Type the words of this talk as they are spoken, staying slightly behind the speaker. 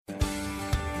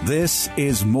This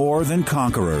is More Than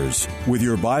Conquerors with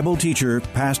your Bible teacher,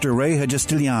 Pastor Ray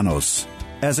Hagestilianos.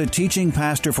 As a teaching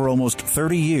pastor for almost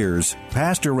 30 years,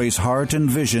 Pastor Ray's heart and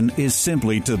vision is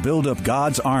simply to build up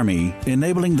God's army,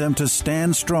 enabling them to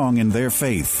stand strong in their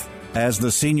faith. As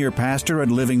the senior pastor at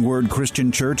Living Word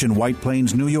Christian Church in White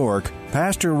Plains, New York,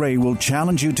 Pastor Ray will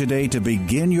challenge you today to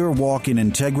begin your walk in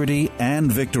integrity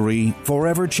and victory,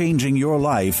 forever changing your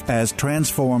life as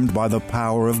transformed by the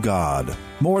power of God.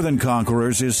 More Than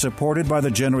Conquerors is supported by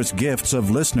the generous gifts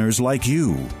of listeners like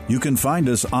you. You can find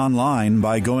us online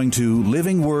by going to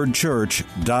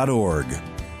livingwordchurch.org.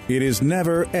 It is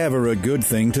never, ever a good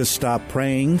thing to stop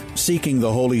praying, seeking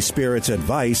the Holy Spirit's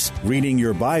advice, reading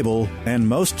your Bible, and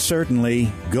most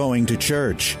certainly, going to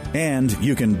church. And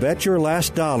you can bet your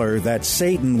last dollar that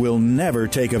Satan will never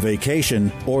take a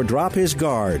vacation or drop his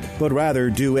guard, but rather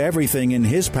do everything in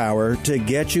his power to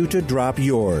get you to drop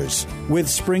yours. With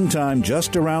springtime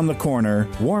just around the corner,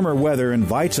 warmer weather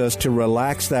invites us to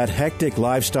relax that hectic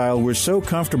lifestyle we're so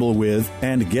comfortable with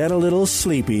and get a little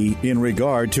sleepy in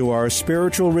regard to our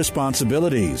spiritual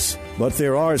responsibilities. But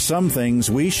there are some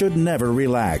things we should never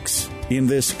relax. In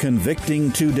this convicting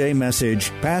 2-day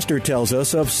message, Pastor tells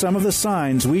us of some of the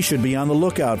signs we should be on the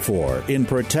lookout for in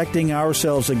protecting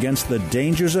ourselves against the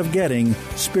dangers of getting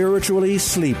spiritually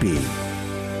sleepy.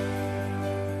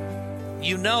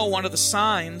 You know, one of the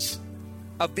signs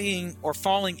of being or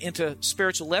falling into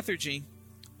spiritual lethargy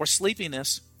or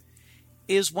sleepiness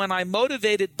is when I'm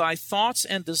motivated by thoughts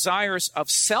and desires of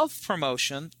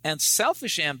self-promotion and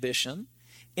selfish ambition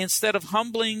instead of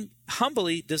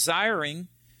humbly desiring,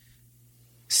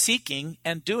 seeking,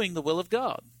 and doing the will of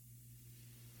God.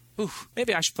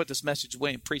 Maybe I should put this message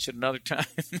away and preach it another time.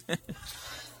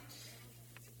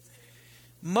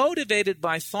 Motivated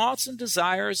by thoughts and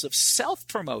desires of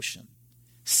self-promotion,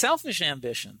 selfish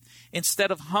ambition, instead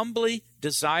of humbly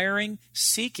desiring,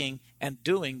 seeking, and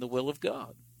doing the will of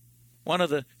God. One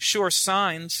of the sure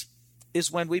signs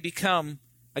is when we become,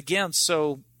 again,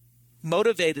 so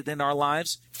motivated in our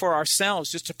lives for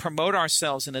ourselves, just to promote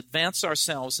ourselves and advance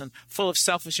ourselves and full of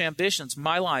selfish ambitions.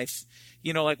 My life,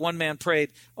 like one man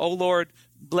prayed, "Oh Lord,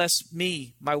 bless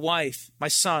me, my wife, my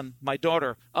son, my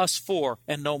daughter, us four,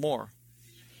 and no more."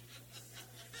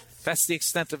 That's the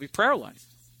extent of your prayer life.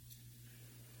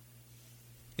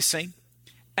 You see?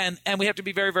 And we have to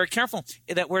be very, very careful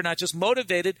that we're not just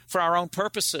motivated for our own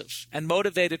purposes and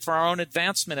motivated for our own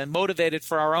advancement and motivated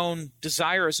for our own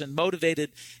desires and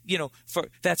motivated,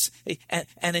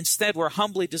 and instead we're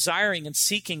humbly desiring and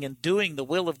seeking and doing the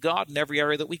will of God in every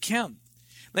area that we can.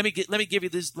 Let me give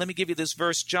you this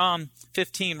verse, John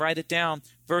 15, write it down,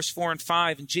 verse 4 and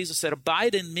 5. And Jesus said,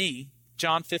 "Abide in me,"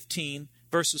 John 15,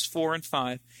 verses 4 and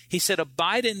 5. He said,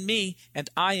 "Abide in me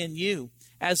and I in you.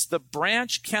 As the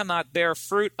branch cannot bear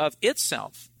fruit of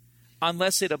itself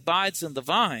unless it abides in the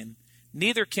vine,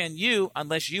 neither can you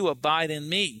unless you abide in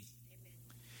me.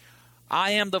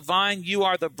 I am the vine, you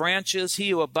are the branches.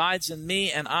 He who abides in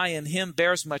me and I in him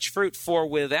bears much fruit, for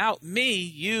without me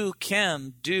you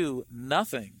can do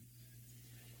nothing."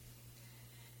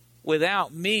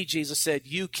 Without me, Jesus said,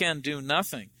 you can do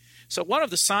nothing. So one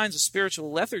of the signs of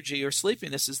spiritual lethargy or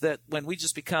sleepiness is that when we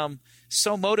just become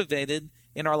so motivated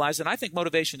in our lives, and I think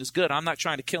motivation is good. I'm not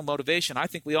trying to kill motivation. I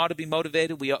think we ought to be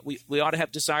motivated. We ought to have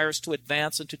desires to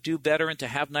advance and to do better and to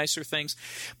have nicer things.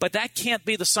 But that can't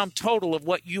be the sum total of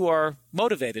what you are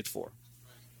motivated for.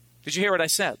 Did you hear what I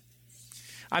said?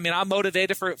 I mean, I'm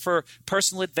motivated for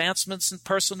personal advancements and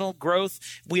personal growth.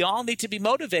 We all need to be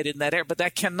motivated in that area, but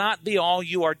that cannot be all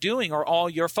you are doing or all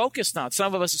you're focused on.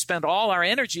 Some of us spend all our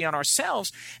energy on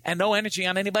ourselves and no energy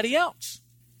on anybody else.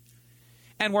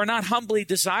 And we're not humbly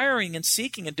desiring and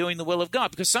seeking and doing the will of God,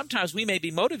 because sometimes we may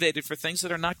be motivated for things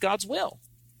that are not God's will.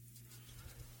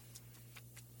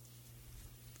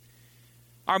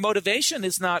 Our motivation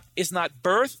is not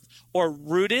birthed or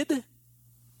rooted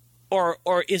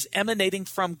or is emanating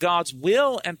from God's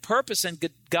will and purpose and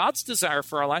God's desire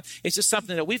for our life. It's just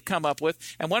something that we've come up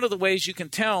with. And one of the ways you can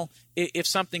tell if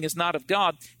something is not of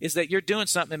God is that you're doing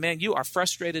something and, man, you are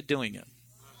frustrated doing it.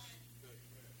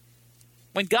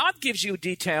 When God gives you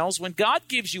details, when God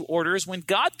gives you orders, when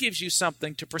God gives you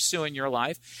something to pursue in your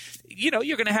life, you're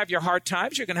going to have your hard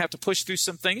times. You're going to have to push through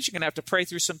some things. You're going to have to pray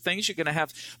through some things.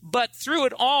 But through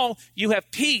it all, you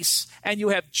have peace and you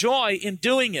have joy in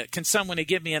doing it. Can someone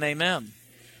give me an amen?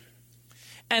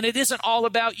 And it isn't all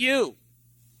about you.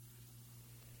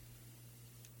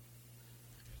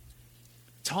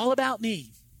 It's all about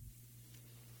me.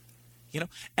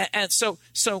 And so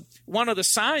one of the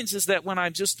signs is that when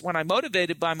I'm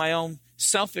motivated by my own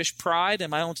selfish pride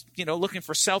and my own, looking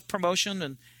for self-promotion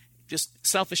and just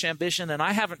selfish ambition, and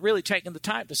I haven't really taken the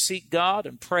time to seek God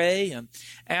and pray and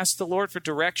ask the Lord for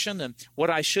direction and what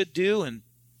I should do and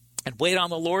wait on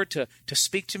the Lord to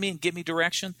speak to me and give me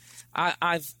direction,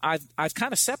 I've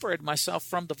kind of separated myself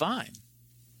from the vine.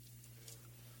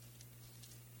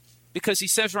 Because he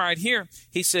says right here,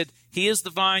 he said, he is the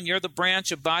vine, you're the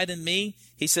branch, abide in me.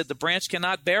 He said the branch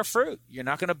cannot bear fruit. You're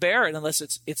not going to bear it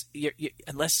unless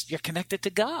unless you're connected to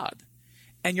God.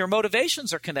 And your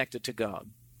motivations are connected to God.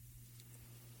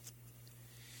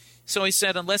 So he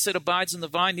said, unless it abides in the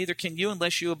vine, neither can you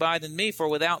unless you abide in me, for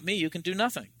without me you can do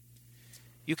nothing.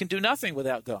 You can do nothing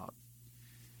without God.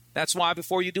 That's why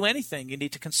before you do anything, you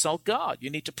need to consult God. You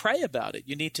need to pray about it.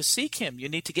 You need to seek him. You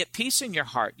need to get peace in your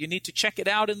heart. You need to check it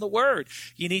out in the Word.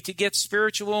 You need to get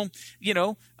spiritual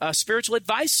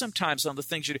advice sometimes on the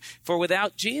things you do. For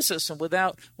without Jesus and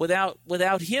without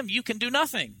him, you can do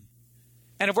nothing.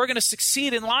 And if we're going to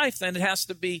succeed in life, then it has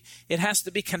to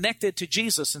be connected to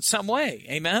Jesus in some way.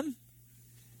 Amen?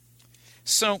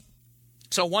 So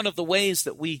one of the ways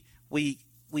that we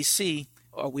see,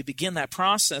 or we begin that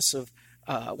process of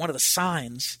one of the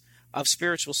signs of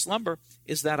spiritual slumber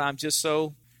is that I'm just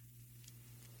so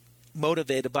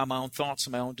motivated by my own thoughts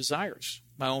and my own desires,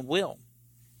 my own will,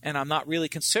 and I'm not really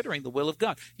considering the will of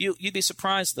God. You'd be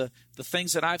surprised the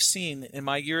things that I've seen in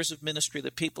my years of ministry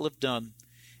that people have done,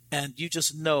 and you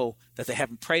just know that they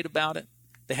haven't prayed about it.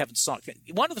 They haven't sought.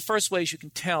 One of the first ways you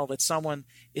can tell that someone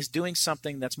is doing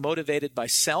something that's motivated by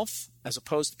self as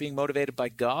opposed to being motivated by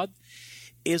God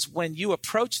is when you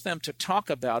approach them to talk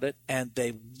about it and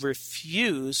they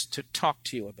refuse to talk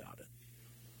to you about it.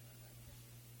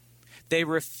 They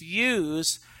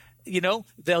refuse,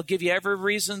 they'll give you every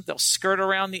reason. They'll skirt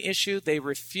around the issue. They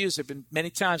refuse. There have been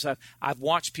many times I've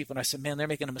watched people and I said, man, they're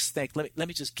making a mistake. Let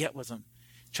me just get with them.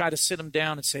 Try to sit them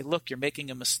down and say, look, you're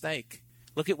making a mistake.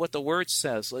 Look at what the Word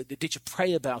says. Did you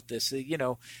pray about this?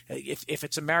 If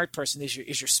it's a married person, is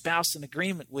your spouse in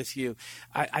agreement with you?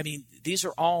 I mean, these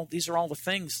are all the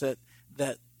things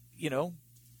that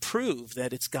prove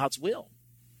that it's God's will.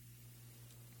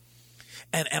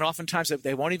 And oftentimes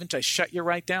they won't even shut you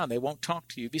right down. They won't talk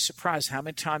to you. You'd be surprised how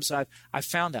many times I've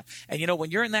found that. And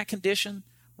when you're in that condition,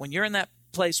 when you're in that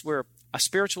place where a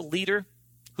spiritual leader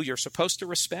who you're supposed to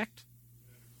respect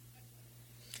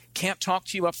can't talk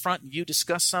to you up front and you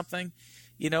discuss something,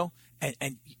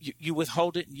 and you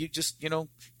withhold it and you just,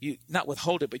 you not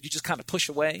withhold it, but you just kind of push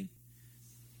away.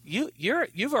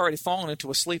 You've already fallen into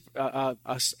a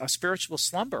spiritual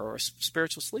slumber or a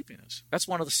spiritual sleepiness. That's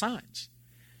one of the signs.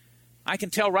 I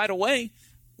can tell right away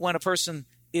when a person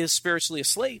is spiritually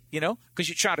asleep, because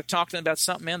you try to talk to them about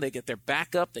something, man, they get their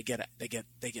back up, they get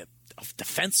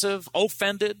defensive,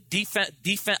 offended,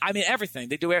 defense. I mean, everything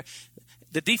they do.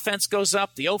 The defense goes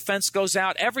up, the offense goes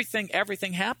out, everything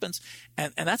happens,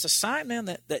 and that's a sign, man,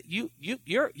 that you're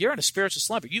in a spiritual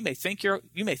slumber. You may think you're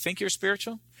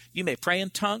spiritual, you may pray in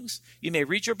tongues, you may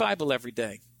read your Bible every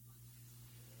day,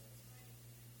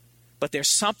 but there's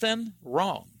something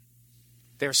wrong.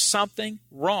 There's something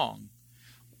wrong.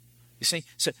 You see,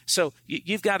 so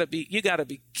you've got to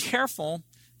be careful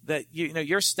that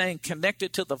you're staying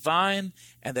connected to the vine,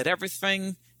 and that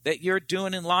everything that you're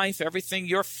doing in life, everything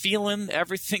you're feeling,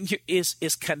 everything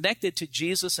is connected to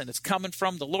Jesus, and it's coming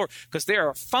from the Lord. Because there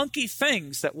are funky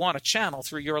things that want to channel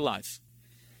through your life.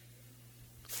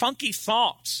 Funky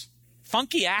thoughts,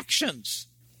 funky actions.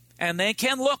 And they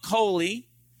can look holy,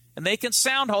 and they can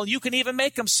sound holy. You can even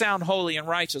make them sound holy and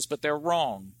righteous, but they're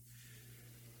wrong.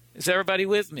 Is everybody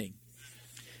with me?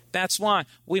 That's why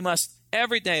we must,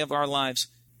 every day of our lives,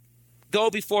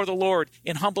 go before the Lord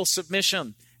in humble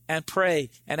submission and pray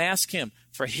and ask him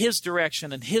for his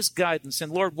direction and his guidance.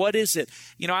 And Lord, what is it?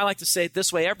 I like to say it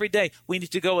this way. Every day we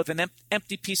need to go with an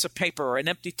empty piece of paper or an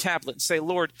empty tablet and say,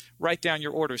 Lord, write down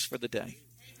your orders for the day.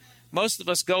 Most of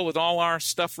us go with all our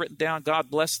stuff written down. God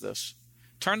bless this.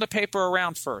 Turn the paper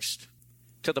around first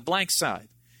to the blank side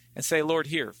and say, Lord,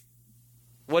 here,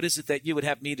 what is it that you would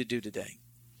have me to do today?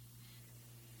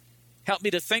 Help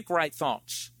me to think right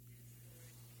thoughts.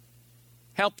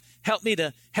 Help me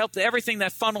to help everything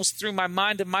that funnels through my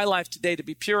mind and my life today to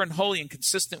be pure and holy and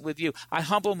consistent with you. I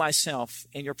humble myself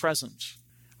in your presence.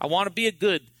 I want to be a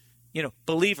good,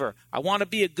 believer. I want to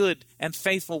be a good and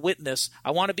faithful witness. I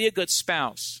want to be a good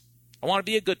spouse. I want to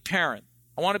be a good parent.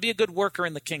 I want to be a good worker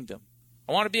in the kingdom.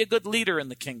 I want to be a good leader in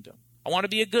the kingdom. I want to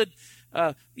be a good,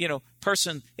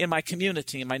 person in my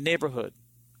community, in my neighborhood.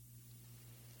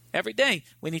 Every day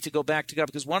we need to go back to God,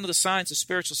 because one of the signs of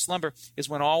spiritual slumber is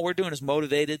when all we're doing is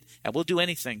motivated, and we'll do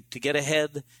anything to get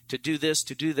ahead, to do this,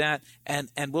 to do that, and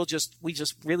we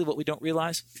just really, what we don't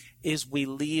realize is we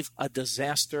leave a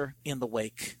disaster in the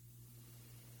wake.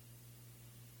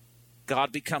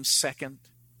 God becomes second.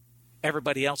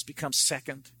 Everybody else becomes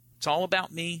second. It's all about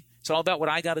me. It's all about what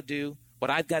I got to do, what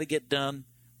I've got to get done,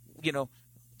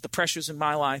 the pressures in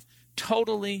my life.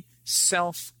 Totally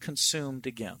self-consumed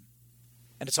again.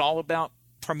 And it's all about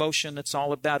promotion. It's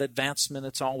all about advancement.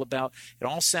 It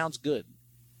all sounds good.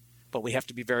 But we have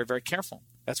to be very, very careful.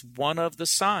 That's one of the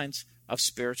signs of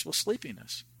spiritual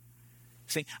sleepiness.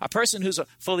 See, a person who's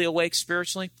fully awake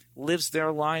spiritually lives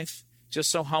their life just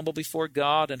so humble before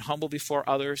God and humble before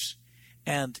others,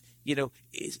 and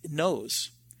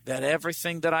knows that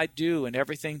everything that I do and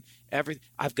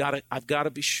I've got to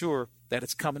be sure that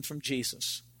it's coming from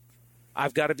Jesus.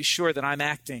 I've got to be sure that I'm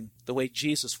acting the way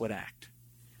Jesus would act,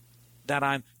 that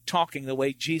I'm talking the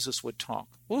way Jesus would talk,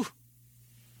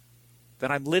 that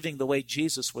I'm living the way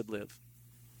Jesus would live.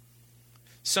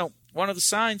 So one of the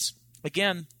signs,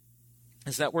 again,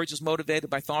 is that we're just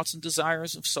motivated by thoughts and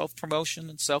desires of self-promotion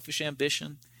and selfish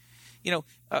ambition.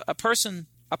 A person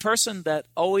that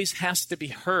always has to be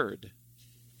heard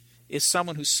is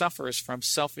someone who suffers from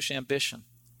selfish ambition.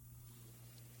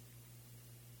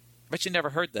 But you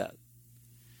never heard that.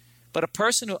 But a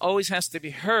person who always has to be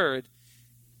heard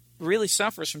really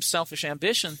suffers from selfish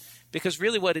ambition, because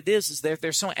really what it is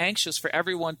they're so anxious for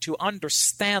everyone to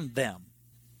understand them,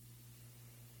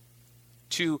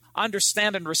 to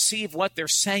understand and receive what they're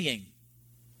saying.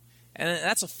 And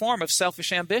that's a form of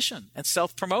selfish ambition and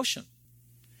self-promotion.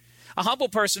 A humble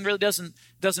person really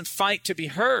doesn't fight to be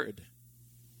heard.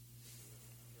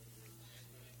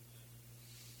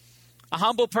 A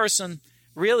humble person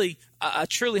really, a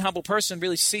truly humble person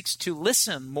really seeks to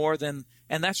listen more than,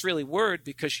 and that's really word,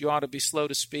 because you ought to be slow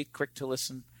to speak, quick to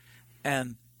listen,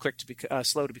 and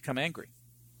slow to become angry.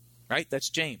 Right? That's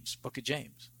James, book of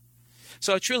James.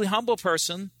 So a truly humble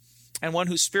person, and one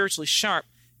who's spiritually sharp,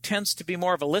 tends to be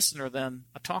more of a listener than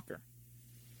a talker.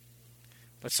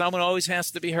 But someone always has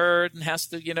to be heard and has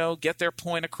to, get their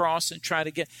point across and try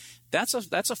to get. That's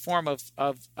a form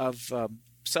of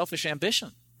selfish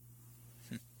ambition.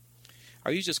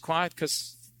 Are you just quiet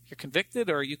because you're convicted,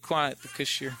 or are you quiet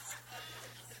because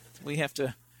we have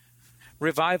to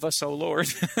revive us, O Lord?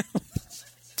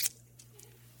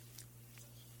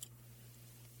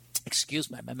 Excuse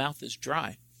me, my mouth is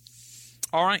dry.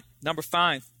 All right, number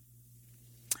 5.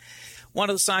 One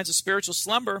of the signs of spiritual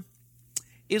slumber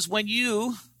is when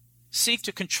you seek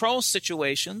to control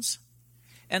situations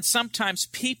and sometimes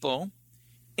people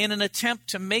in an attempt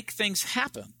to make things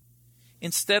happen,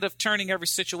 instead of turning every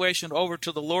situation over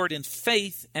to the Lord in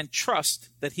faith and trust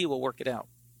that He will work it out.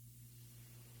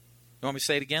 You want me to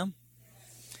say it again?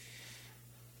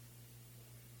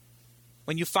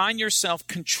 When you find yourself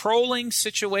controlling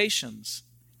situations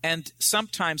and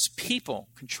sometimes people,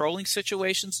 controlling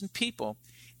situations and people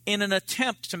in an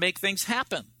attempt to make things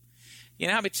happen. You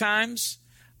know how many times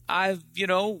I've,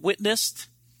 witnessed,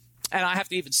 and I have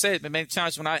to even say it, but many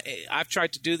times when I've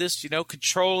tried to do this,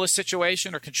 control a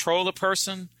situation or control a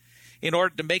person in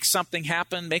order to make something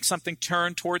happen, make something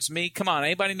turn towards me. Come on,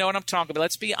 anybody know what I'm talking about?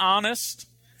 Let's be honest.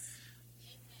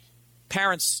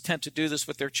 Parents tend to do this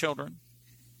with their children.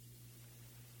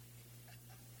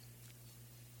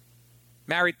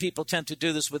 Married people tend to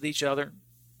do this with each other.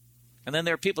 And then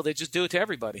there are people that just do it to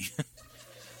everybody.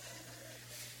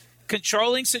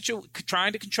 Trying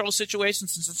to control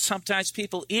situations, and sometimes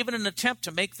people, even in an attempt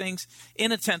to make things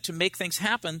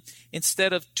happen,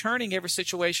 instead of turning every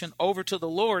situation over to the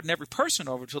Lord and every person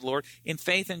over to the Lord in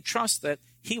faith and trust that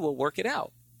He will work it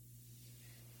out.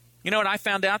 You know what I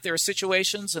found out? There are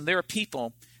situations and there are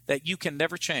people that you can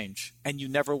never change, and you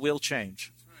never will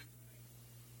change.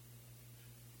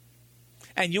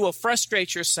 And you will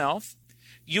frustrate yourself.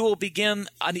 You will begin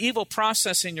an evil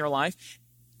process in your life,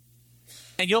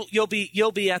 and you'll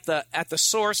be at the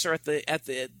source or at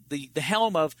the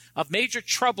helm of major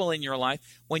trouble in your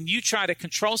life when you try to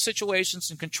control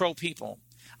situations and control people.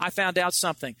 I found out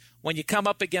something. When you come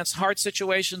up against hard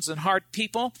situations and hard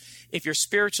people, if you're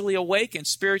spiritually awake and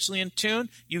spiritually in tune,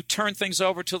 you turn things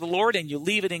over to the Lord and you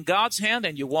leave it in God's hand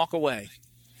and you walk away.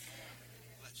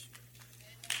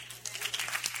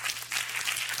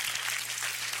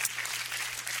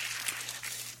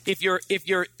 If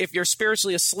you're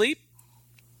spiritually asleep,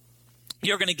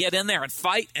 you're going to get in there and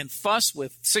fight and fuss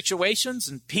with situations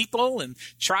and people and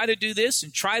try to do this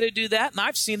and try to do that. And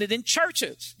I've seen it in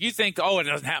churches. You think, oh, it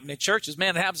doesn't happen in churches.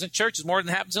 Man, it happens in churches more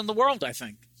than it happens in the world, I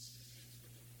think.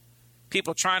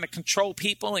 People trying to control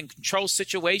people and control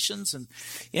situations. And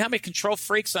you know how many control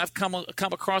freaks I've come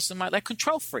across in my life? They're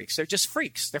control freaks. They're just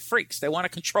freaks. They're freaks. They want to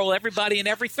control everybody and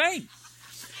everything.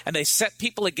 And they set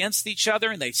people against each other,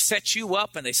 and they set you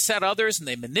up, and they set others, and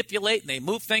they manipulate, and they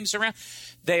move things around.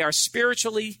 They are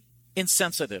spiritually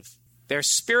insensitive. They're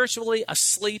spiritually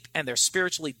asleep and they're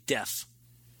spiritually deaf.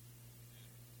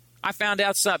 I found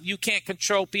out something. You can't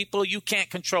control people. You can't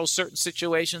control certain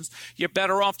situations. You're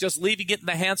better off just leaving it in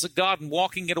the hands of God and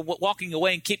walking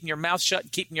away and keeping your mouth shut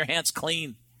and keeping your hands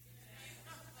clean.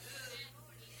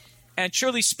 And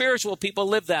truly spiritual people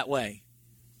live that way.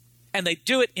 And they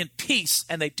do it in peace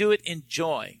and they do it in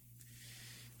joy.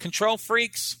 Control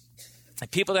freaks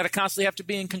and people that constantly have to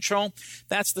be in control,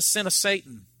 that's the sin of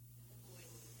Satan.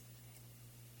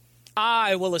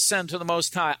 I will ascend to the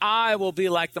Most High. I will be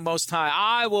like the Most High.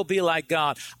 I will be like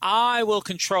God. I will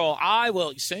control. I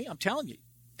will. You see, I'm telling you.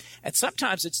 And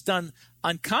sometimes it's done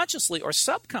unconsciously or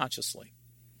subconsciously.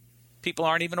 People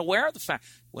aren't even aware of the fact.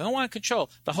 We don't want to control.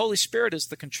 The Holy Spirit is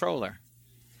the controller.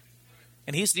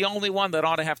 And He's the only one that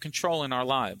ought to have control in our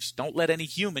lives. Don't let any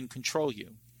human control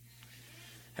you.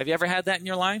 Have you ever had that in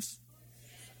your life?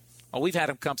 Oh, we've had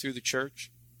them come through the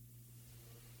church.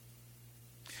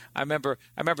 I remember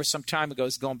some time ago,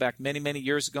 it's going back many, many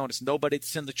years ago, and it's nobody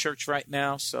that's in the church right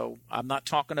now, so I'm not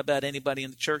talking about anybody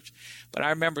in the church. But I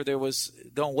remember there was,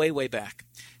 going way, way back,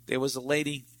 there was a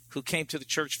lady who came to the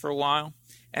church for a while,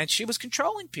 and she was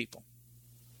controlling people.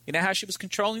 You know how she was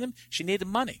controlling them? She needed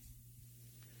money.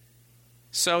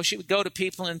 So she would go to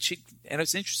people, and it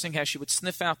was interesting how she would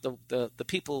sniff out the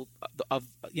people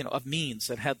of means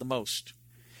that had the most.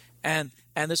 And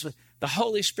this was, the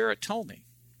Holy Spirit told me,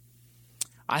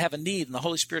 I have a need, and the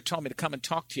Holy Spirit told me to come and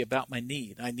talk to you about my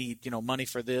need. I need, money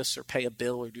for this or pay a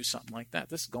bill or do something like that.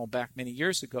 This is going back many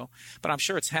years ago, but I'm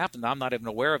sure it's happened. I'm not even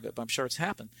aware of it, but I'm sure it's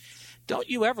happened. Don't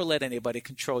you ever let anybody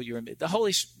control you. The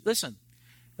Holy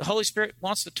Spirit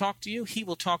wants to talk to you. He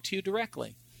will talk to you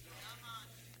directly.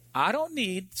 I don't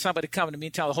need somebody coming to me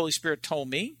and telling the Holy Spirit told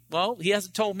me. Well, He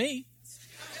hasn't told me.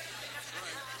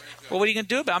 Well, what are you going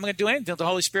to do about it? I'm going to do anything until the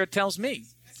Holy Spirit tells me.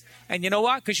 And you know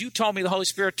what? Because you told me the Holy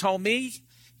Spirit told me,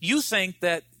 you think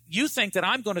that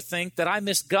I'm going to think that I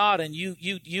missed God and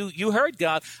you heard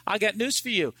God. I got news for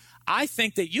you. I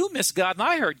think that you missed God and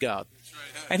I heard God.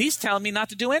 And He's telling me not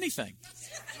to do anything.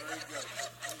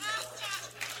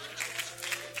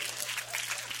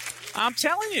 I'm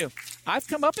telling you, I've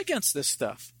come up against this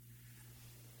stuff.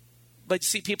 But you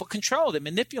see, people control, they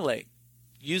manipulate,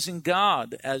 using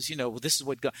God as, this is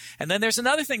what God. And then there's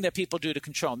another thing that people do to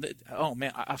control. Oh,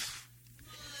 man,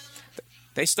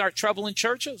 they start troubling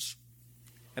churches,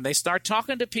 and they start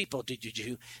talking to people. Did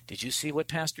you see what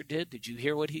Pastor did? Did you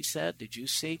hear what he said? Did you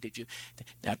see?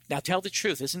 Now tell the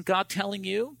truth. Isn't God telling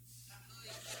you?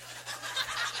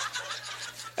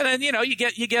 And then you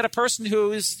get a person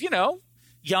who is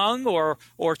young or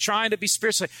trying to be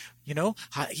spiritual.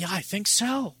 I think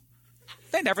so.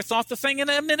 They never thought the thing in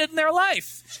a minute in their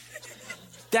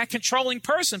life. That controlling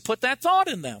person put that thought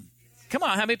in them. Come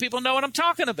on, how many people know what I'm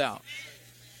talking about?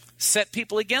 Set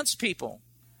people against people.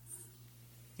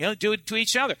 Do it to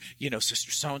each other. Sister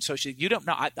so-and-so, you don't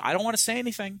know. I don't want to say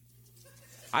anything.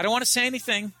 I don't want to say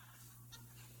anything.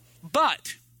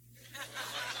 But,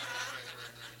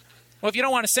 well, if you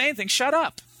don't want to say anything, shut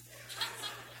up.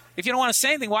 If you don't want to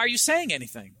say anything, why are you saying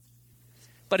anything?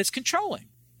 But it's controlling.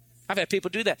 I've had people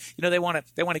do that. They want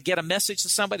to get a message to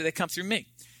somebody, they come through me.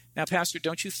 Now, Pastor,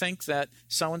 don't you think that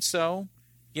so-and-so,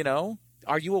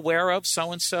 are you aware of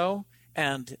so-and-so?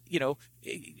 And,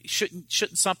 shouldn't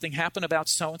something happen about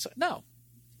so-and-so? No.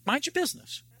 Mind your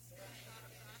business.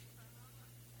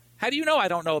 How do you know I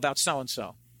don't know about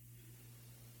so-and-so?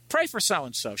 Pray for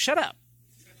so-and-so. Shut up.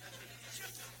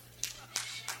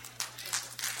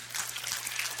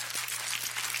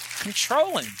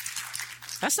 Controlling.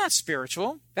 That's not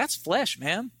spiritual. That's flesh,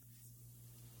 man.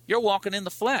 You're walking in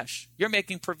the flesh. You're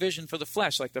making provision for the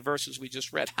flesh, like the verses we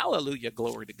just read. Hallelujah.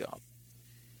 Glory to God.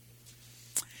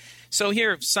 So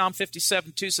here, Psalm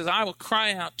 57:2 says, I will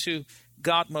cry out to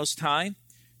God Most High,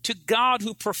 to God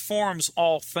who performs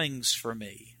all things for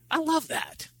me. I love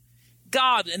that.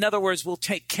 God, in other words, will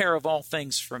take care of all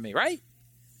things for me, right?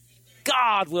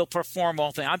 God will perform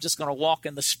all things. I'm just going to walk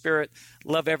in the Spirit,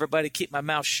 love everybody, keep my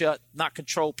mouth shut, not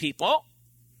control people. Oh,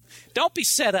 don't be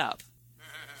set up.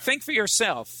 Think for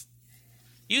yourself.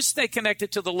 You stay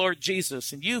connected to the Lord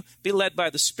Jesus, and you be led by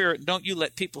the Spirit, and don't you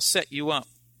let people set you up.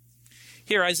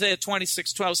 Here, Isaiah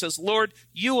 26:12 says, Lord,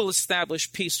 you will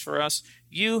establish peace for us.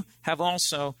 You have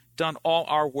also done all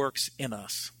our works in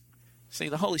us. See,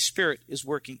 the Holy Spirit is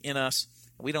working in us.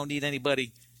 We don't need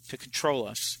anybody to control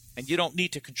us. And you don't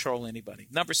need to control anybody.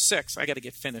 Number 6, I got to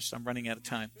get finished. I'm running out of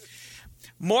time.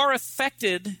 More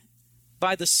affected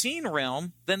by the seen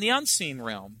realm than the unseen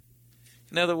realm.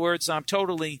 In other words, I'm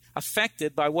totally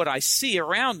affected by what I see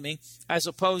around me as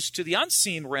opposed to the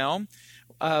unseen realm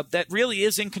that really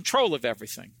is in control of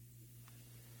everything.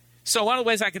 So one of the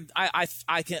ways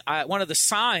one of the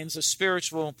signs of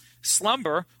spiritual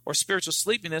slumber or spiritual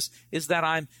sleepiness is that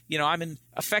I'm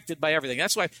affected by everything.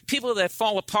 That's why people that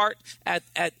fall apart at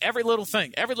every little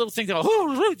thing go,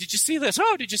 oh, did you see this?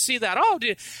 Oh, did you see that? Oh,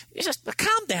 you just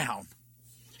calm down.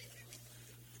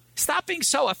 Stop being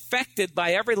so affected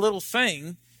by every little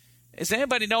thing. Does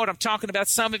anybody know what I'm talking about?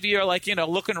 Some of you are like,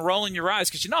 looking and rolling your eyes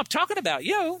because I'm talking about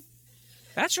you.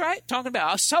 That's right. Talking about,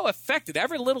 I was so affected.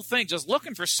 Every little thing, just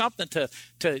looking for something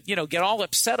to get all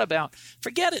upset about.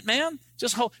 Forget it, man.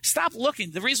 Stop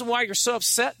looking. The reason why you're so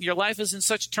upset and your life is in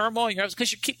such turmoil is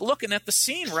because you keep looking at the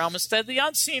seen realm instead of the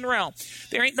unseen realm.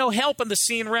 There ain't no help in the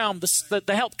seen realm. The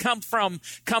help comes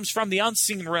from the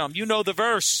unseen realm. You know the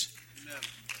verse. Amen.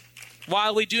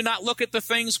 While we do not look at the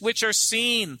things which are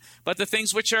seen, but the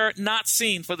things which are not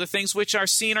seen, for the things which are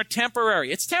seen are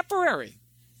temporary. It's temporary.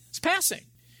 It's passing.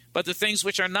 But the things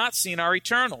which are not seen are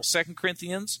eternal. 2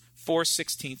 Corinthians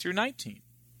 4:16 through 19.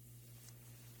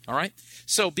 All right?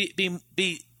 So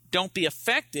don't be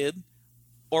affected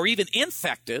or even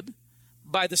infected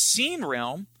by the seen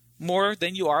realm more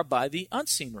than you are by the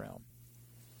unseen realm.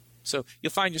 So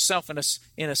you'll find yourself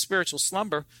in a spiritual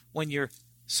slumber when you're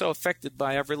so affected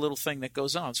by every little thing that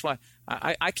goes on. That's why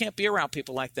I can't be around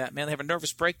people like that, man. They have a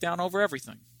nervous breakdown over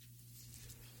everything.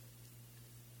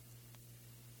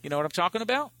 You know what I'm talking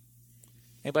about?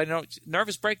 Anybody know?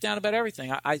 Nervous breakdown about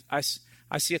everything. I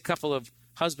see a couple of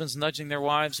husbands nudging their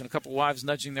wives and a couple of wives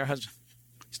nudging their husbands.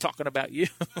 He's talking about you.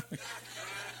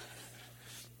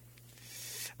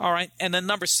 All right. And then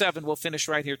number 7, we'll finish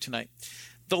right here tonight.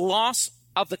 The loss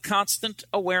of the constant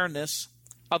awareness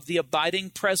of the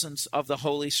abiding presence of the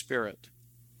Holy Spirit.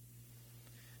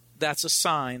 That's a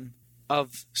sign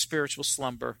of spiritual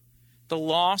slumber. The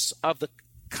loss of the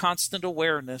constant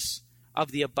awareness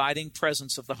of the abiding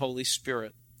presence of the Holy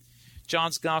Spirit.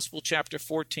 John's Gospel, chapter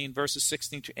 14, verses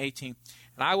 16 to 18.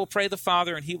 And I will pray the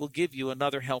Father, and he will give you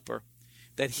another helper,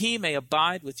 that he may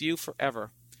abide with you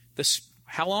forever.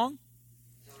 How long?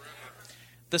 Forever.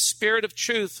 The Spirit of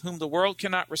truth, whom the world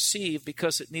cannot receive,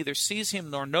 because it neither sees him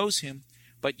nor knows him,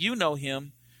 but you know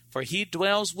him, for he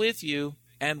dwells with you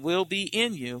and will be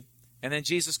in you. And then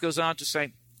Jesus goes on to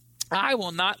say, I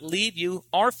will not leave you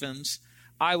orphans,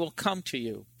 I will come to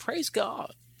you. Praise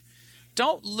God.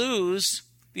 Don't lose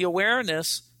the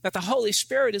awareness that the Holy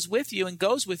Spirit is with you and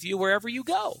goes with you wherever you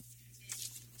go.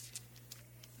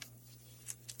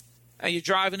 Are you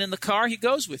driving in the car? He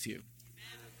goes with you.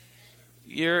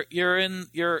 You're in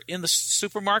the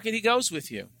supermarket. He goes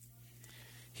with you.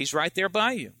 He's right there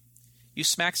by you. You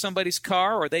smack somebody's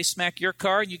car or they smack your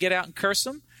car and you get out and curse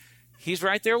them. He's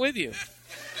right there with you.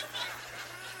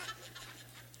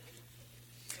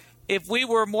 If we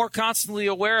were more constantly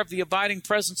aware of the abiding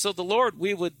presence of the Lord,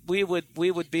 we would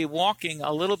be walking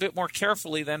a little bit more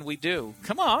carefully than we do.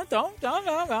 Come on, don't.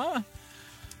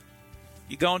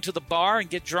 You go into the bar and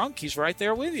get drunk, he's right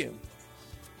there with you.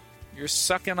 You're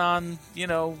sucking on,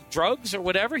 drugs or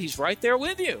whatever, he's right there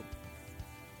with you.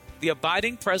 The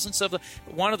abiding presence of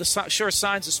one of the sure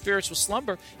signs of spiritual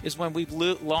slumber is when we've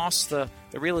lost the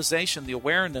realization, the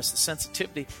awareness, the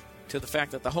sensitivity to the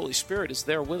fact that the Holy Spirit is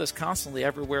there with us constantly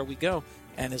everywhere we go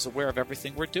and is aware of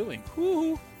everything we're doing.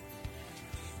 Woo-hoo.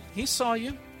 He saw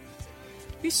you.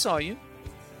 He saw you.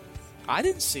 I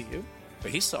didn't see you,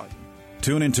 but he saw you.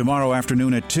 Tune in tomorrow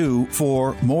afternoon at 2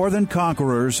 for More Than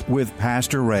Conquerors with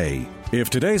Pastor Ray. If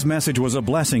today's message was a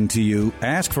blessing to you,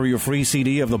 ask for your free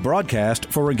CD of the broadcast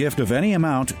for a gift of any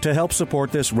amount to help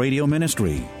support this radio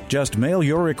ministry. Just mail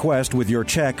your request with your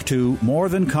check to More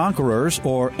Than Conquerors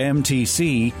or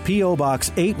MTC, P.O.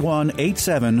 Box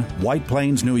 8187, White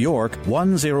Plains, New York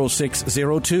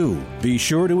 10602. Be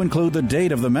sure to include the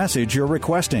date of the message you're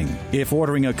requesting. If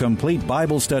ordering a complete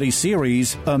Bible study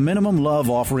series, a minimum love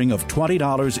offering of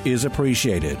 $20 is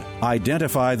appreciated.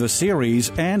 Identify the series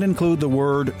and include the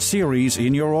word series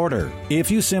in your order. If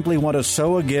you simply want to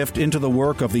sow a gift into the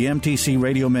work of the MTC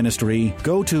Radio Ministry,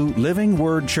 go to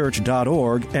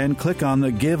livingwordchurch.org and click on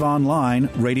the Give Online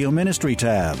Radio Ministry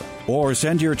tab. Or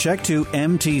send your check to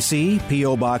MTC,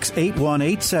 P.O. Box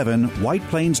 8187, White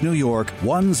Plains, New York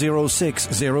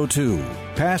 10602.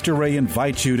 Pastor Ray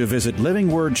invites you to visit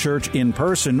Living Word Church in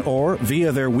person or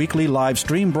via their weekly live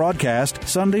stream broadcast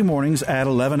Sunday mornings at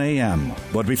 11 a.m.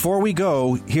 But before we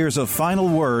go, here's a final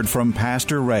word from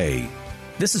Pastor Ray.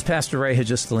 This is Pastor Ray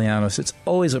Hagistilianos. It's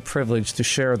always a privilege to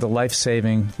share the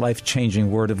life-saving, life-changing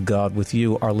Word of God with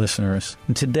you, our listeners.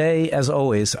 And today, as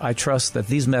always, I trust that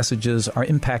these messages are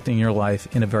impacting your life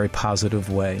in a very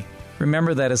positive way.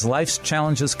 Remember that as life's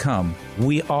challenges come,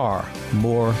 we are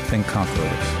more than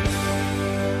conquerors.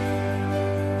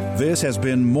 This has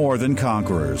been More Than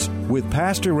Conquerors with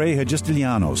Pastor Ray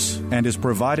Hagestilianos and is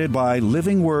provided by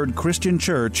Living Word Christian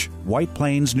Church, White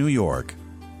Plains, New York.